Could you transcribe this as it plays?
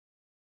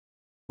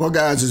Well,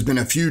 guys, it's been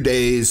a few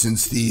days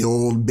since the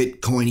old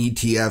Bitcoin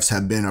ETFs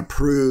have been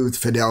approved.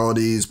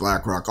 Fidelity's,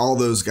 BlackRock, all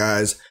those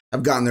guys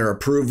have gotten their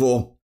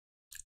approval.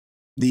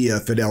 The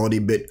Fidelity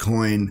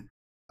Bitcoin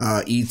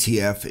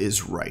ETF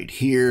is right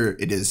here.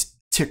 It is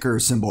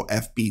ticker symbol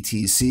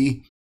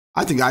FBTC.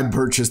 I think I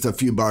purchased a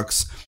few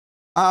bucks.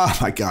 Oh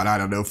my God, I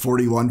don't know,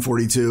 41,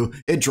 42.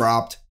 It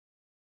dropped.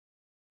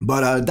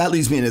 But that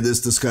leads me into this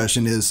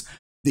discussion is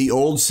the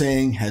old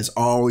saying has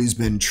always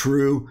been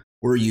true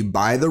where you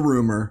buy the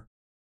rumor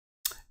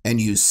and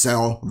you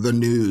sell the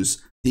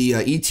news. The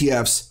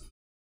ETFs,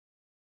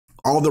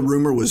 all the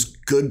rumor was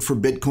good for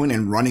Bitcoin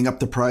and running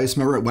up the price.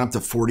 Remember, it went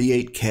up to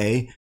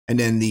 48K. And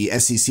then the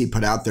SEC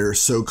put out their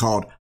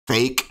so-called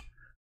fake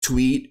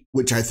tweet,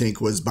 which I think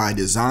was by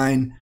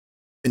design,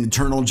 an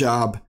internal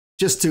job,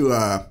 just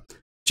to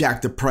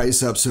jack the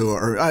price up.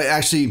 Or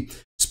actually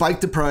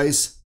spike the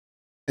price.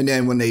 And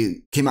then when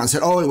they came out and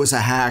said, oh, it was a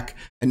hack.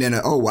 And then,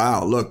 oh,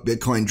 wow, look,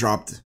 Bitcoin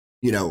dropped,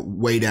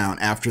 way down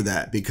after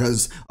that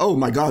because, oh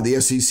my God, the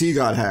SEC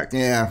got hacked.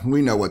 Yeah,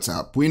 we know what's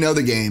up. We know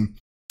the game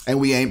and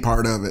we ain't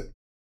part of it.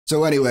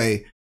 So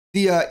anyway,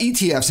 the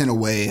ETFs in a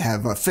way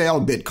have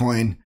failed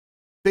Bitcoin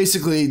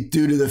basically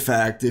due to the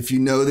fact if you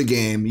know the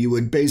game, you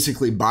would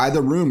basically buy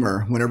the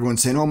rumor when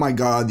everyone's saying, oh my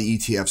God, the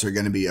ETFs are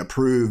going to be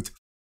approved.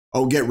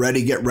 Oh, get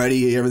ready.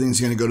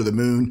 Everything's going to go to the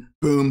moon.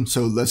 Boom.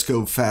 So let's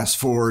go fast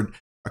forward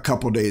a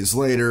couple days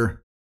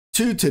later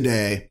to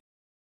today.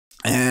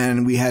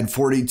 And we had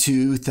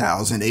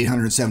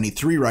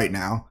 42,873 right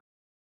now.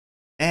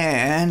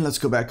 And let's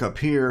go back up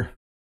here.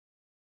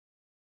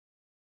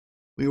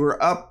 We were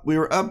up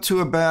to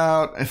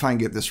about, if I can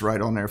get this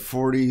right on there,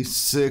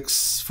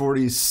 46,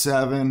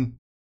 47.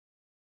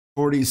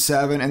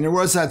 And there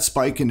was that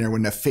spike in there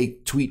when the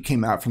fake tweet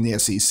came out from the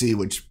SEC,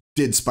 which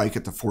did spike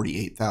it to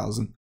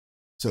 48,000.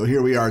 So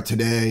here we are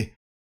today.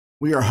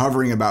 We are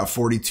hovering about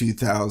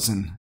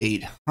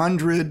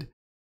 42,800.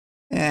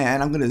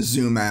 And I'm going to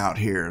zoom out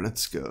here.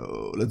 Let's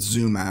go. Let's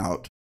zoom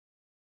out.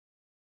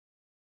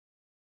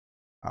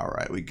 All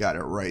right, we got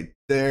it right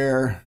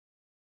there.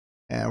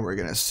 And we're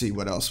going to see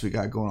what else we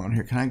got going on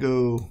here. Can I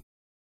go?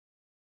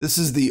 This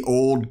is the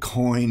old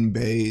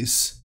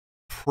Coinbase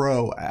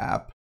Pro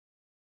app,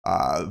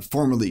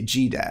 formerly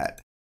GDAT.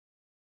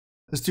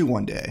 Let's do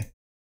one day.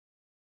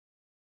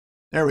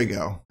 There we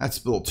go.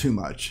 That's a little too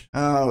much.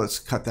 Oh, let's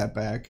cut that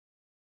back.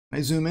 Can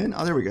I zoom in?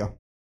 Oh, there we go.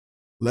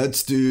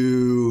 Let's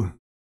do...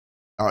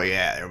 Oh,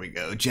 yeah, there we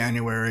go.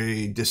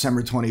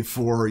 December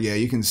 24. Yeah,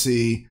 you can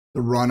see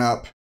the run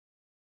up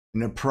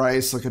in the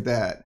price. Look at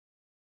that.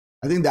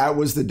 I think that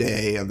was the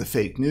day of the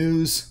fake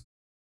news.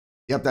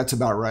 Yep, that's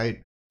about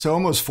right. So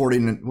almost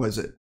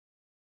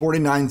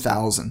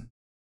 49,000.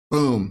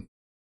 Boom.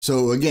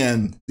 So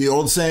again, the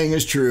old saying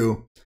is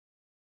true.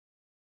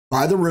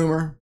 Buy the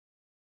rumor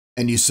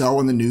and you sell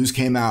when the news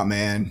came out,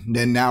 man. And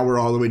then now we're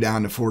all the way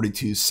down to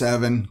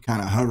 42.7,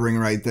 kind of hovering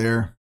right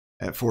there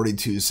at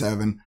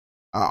 42.7.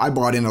 I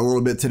bought in a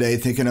little bit today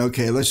thinking,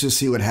 okay, let's just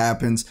see what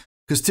happens.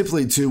 Because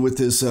typically, too, with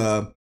this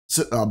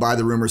buy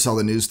the rumor, sell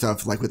the news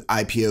stuff, like with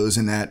IPOs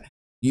and that,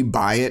 you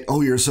buy it.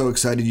 Oh, you're so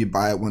excited you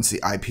buy it once the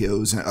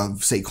IPOs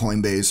of, say,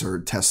 Coinbase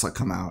or Tesla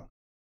come out.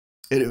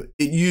 It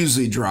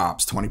usually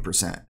drops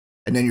 20%.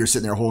 And then you're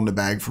sitting there holding the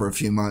bag for a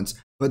few months.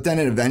 But then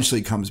it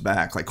eventually comes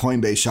back. Like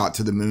Coinbase shot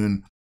to the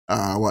moon,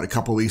 a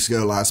couple weeks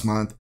ago, last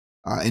month.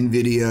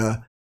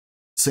 NVIDIA,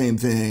 same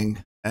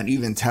thing. And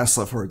even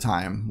Tesla for a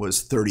time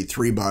was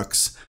 33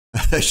 bucks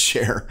a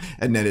share.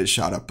 And then it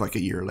shot up like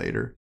a year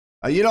later.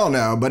 You don't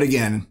know. But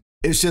again,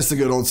 it's just a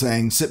good old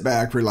saying, sit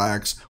back,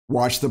 relax,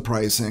 watch the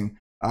pricing,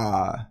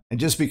 and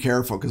just be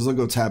careful because look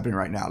what's happening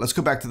right now. Let's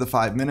go back to the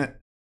 5-minute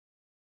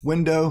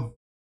window.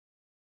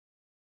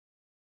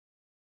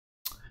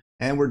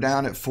 And we're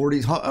down at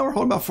 40. Oh, we're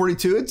holding about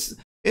 42.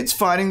 It's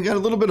fighting. Got a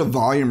little bit of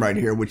volume right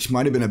here, which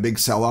might have been a big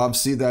sell-off.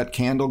 See that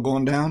candle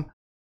going down?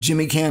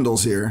 Jimmy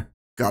Candles here.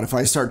 God, if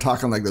I start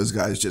talking like those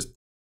guys, just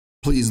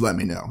please let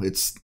me know.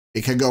 It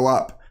could go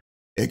up.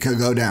 It could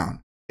go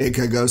down. It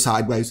could go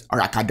sideways, or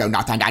I could do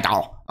nothing at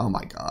all. Oh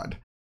my God.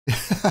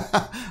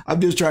 I'm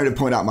just trying to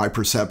point out my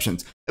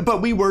perceptions.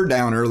 But we were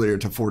down earlier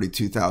to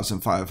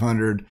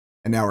 42,500,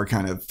 and now we're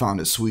kind of found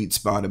a sweet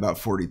spot about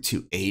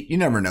 42.8. You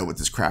never know what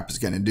this crap is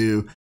going to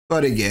do.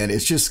 But again, it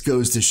just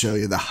goes to show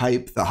you the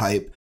hype,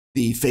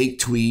 the fake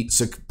tweet,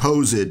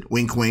 supposed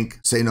wink, wink,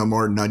 say no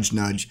more, nudge,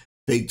 nudge.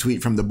 Fake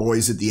tweet from the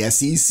boys at the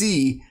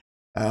SEC.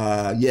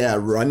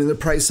 Running the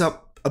price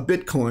up a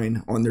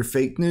Bitcoin on their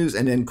fake news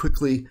and then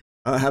quickly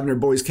having their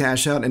boys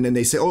cash out. And then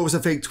they say, oh, it was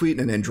a fake tweet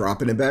and then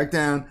dropping it back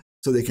down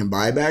so they can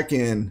buy back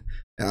in.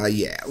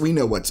 We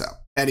know what's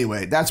up.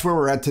 Anyway, that's where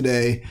we're at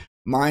today.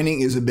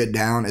 Mining is a bit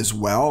down as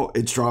well.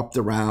 It's dropped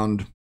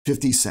around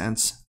 50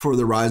 cents for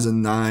the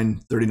Ryzen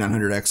 9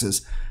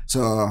 3900Xs.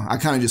 So I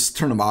kind of just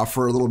turn them off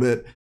for a little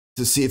bit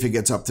to see if it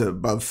gets up to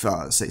above,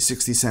 say,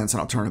 60 cents and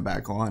I'll turn it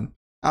back on.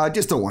 I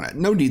just don't want it.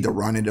 No need to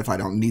run it if I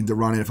don't need to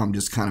run it, if I'm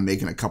just kind of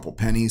making a couple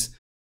pennies.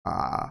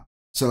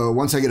 So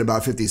once I get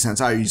about 50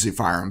 cents, I usually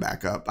fire them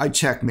back up. I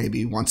check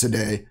maybe once a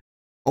day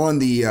on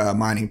the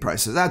mining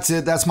prices. That's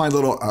it. That's my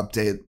little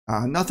update.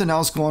 Nothing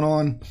else going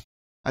on.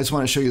 I just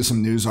want to show you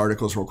some news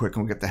articles real quick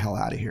and we'll get the hell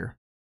out of here.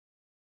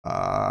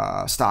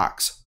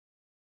 Stocks.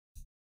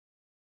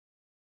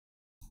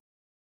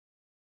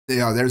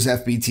 Yeah, there's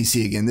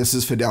FBTC again. This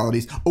is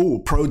Fidelity's. Oh,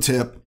 pro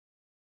tip.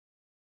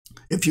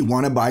 If you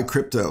want to buy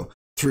crypto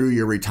through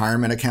your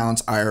retirement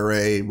accounts,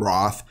 IRA,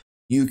 Roth,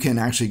 you can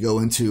actually go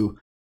into,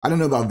 I don't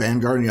know about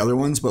Vanguard and the other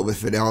ones, but with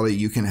Fidelity,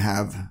 you can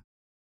have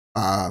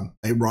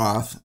a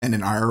Roth and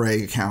an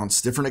IRA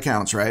accounts, different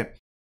accounts, right?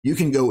 You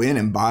can go in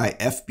and buy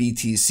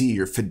FBTC,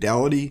 your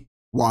Fidelity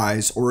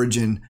Wise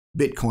Origin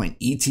Bitcoin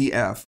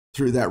ETF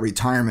through that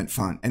retirement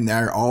fund. And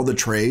there are all the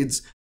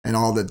trades and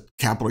all the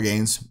capital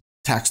gains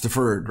tax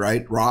deferred,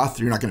 right? Roth,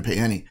 you're not going to pay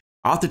any.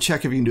 I'll have to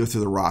check if you can do it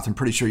through the Roth. I'm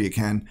pretty sure you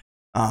can.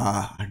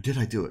 Did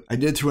I do it? I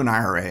did through an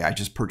IRA. I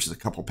just purchased a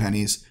couple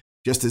pennies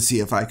just to see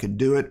if I could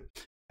do it.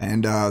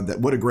 And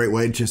what a great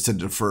way just to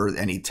defer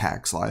any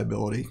tax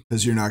liability,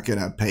 because you're not going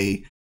to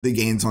pay the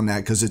gains on that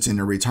because it's in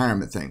a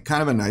retirement thing.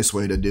 Kind of a nice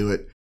way to do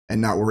it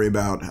and not worry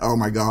about, oh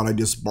my God, I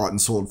just bought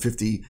and sold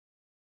 50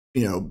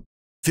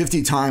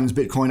 times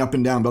Bitcoin up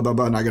and down, blah, blah,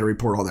 blah, and I got to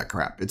report all that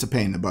crap. It's a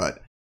pain in the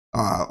butt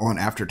on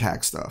after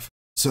tax stuff.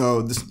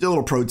 So this is a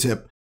little pro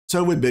tip.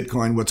 So with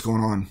Bitcoin, what's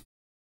going on?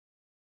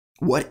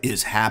 What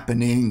is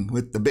happening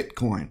with the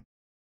Bitcoin?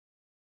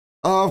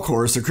 Of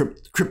course, the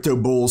crypto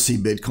bulls see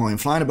Bitcoin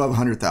flying above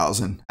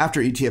 100,000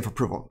 after ETF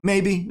approval.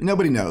 Maybe.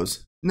 Nobody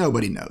knows.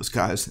 Nobody knows,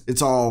 guys.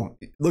 It's all,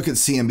 look at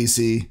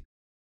CNBC.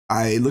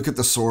 I look at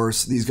the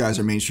source. These guys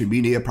are mainstream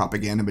media,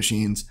 propaganda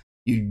machines.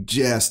 You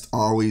just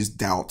always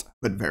doubt,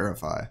 but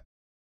verify.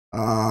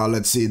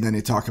 Let's see. Then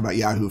they talk about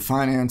Yahoo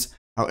Finance,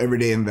 how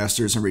everyday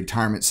investors and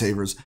retirement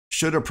savers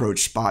should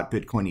approach spot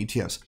Bitcoin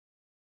ETFs.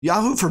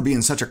 Yahoo, for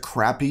being such a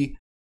crappy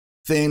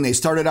thing, they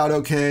started out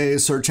okay,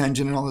 search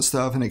engine and all this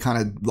stuff, and they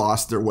kind of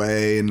lost their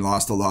way and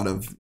lost a lot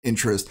of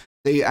interest.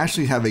 They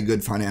actually have a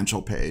good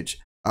financial page.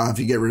 If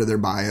you get rid of their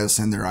bias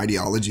and their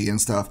ideology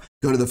and stuff,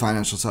 go to the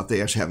financial stuff.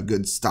 They actually have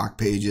good stock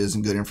pages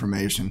and good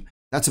information.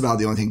 That's about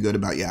the only thing good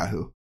about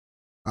Yahoo.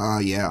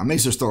 Yeah,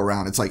 Mace are still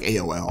around. It's like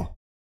AOL.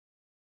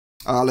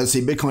 Let's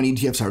see, Bitcoin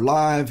ETFs are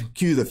live.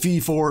 Cue the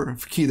fee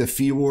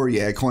war.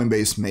 Yeah,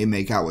 Coinbase may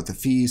make out with the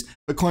fees,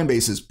 but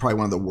Coinbase is probably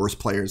one of the worst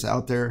players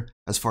out there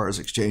as far as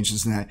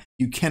exchanges and that.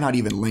 You cannot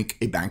even link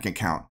a bank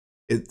account.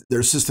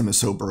 Their system is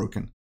so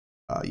broken.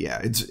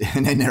 Yeah,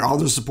 and all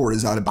their support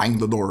is out of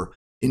Bangalore,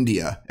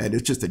 India, and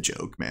it's just a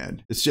joke,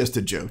 man. It's just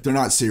a joke. They're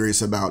not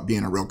serious about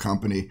being a real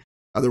company.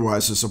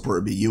 Otherwise, the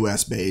support would be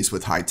US based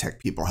with high tech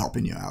people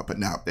helping you out. But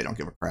no, they don't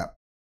give a crap.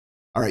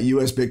 All right,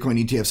 US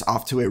Bitcoin ETFs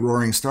off to a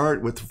roaring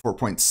start with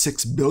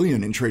 4.6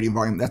 billion in trading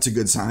volume. That's a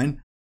good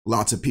sign.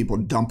 Lots of people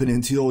dumping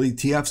into old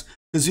ETFs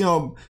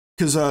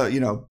because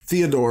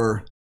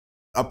Theodore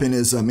up in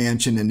his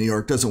mansion in New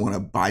York doesn't want to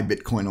buy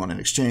Bitcoin on an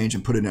exchange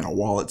and put it in a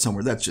wallet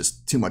somewhere. That's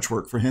just too much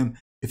work for him.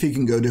 If he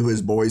can go to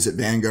his boys at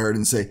Vanguard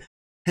and say,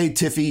 "Hey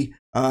Tiffy,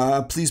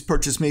 please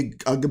purchase me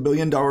 $1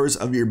 billion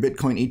of your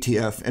Bitcoin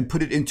ETF and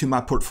put it into my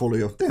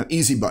portfolio."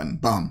 Easy button,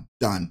 boom,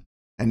 done.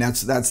 And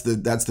that's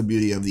the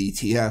beauty of the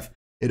ETF.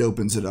 It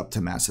opens it up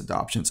to mass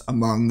adoptions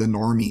among the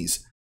normies.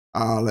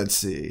 Let's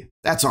see.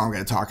 That's all I'm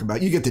going to talk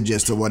about. You get the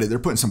gist of what they're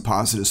putting some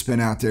positive spin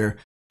out there.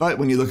 But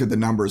when you look at the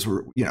numbers,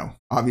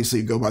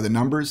 obviously you go by the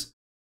numbers.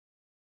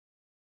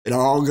 It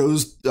all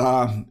goes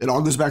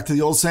back to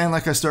the old saying,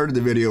 like I started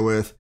the video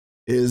with,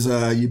 is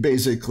you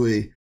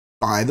basically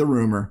buy the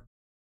rumor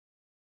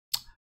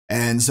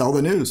and sell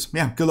the news.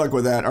 Yeah, good luck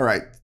with that. All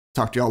right.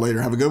 Talk to y'all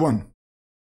later. Have a good one.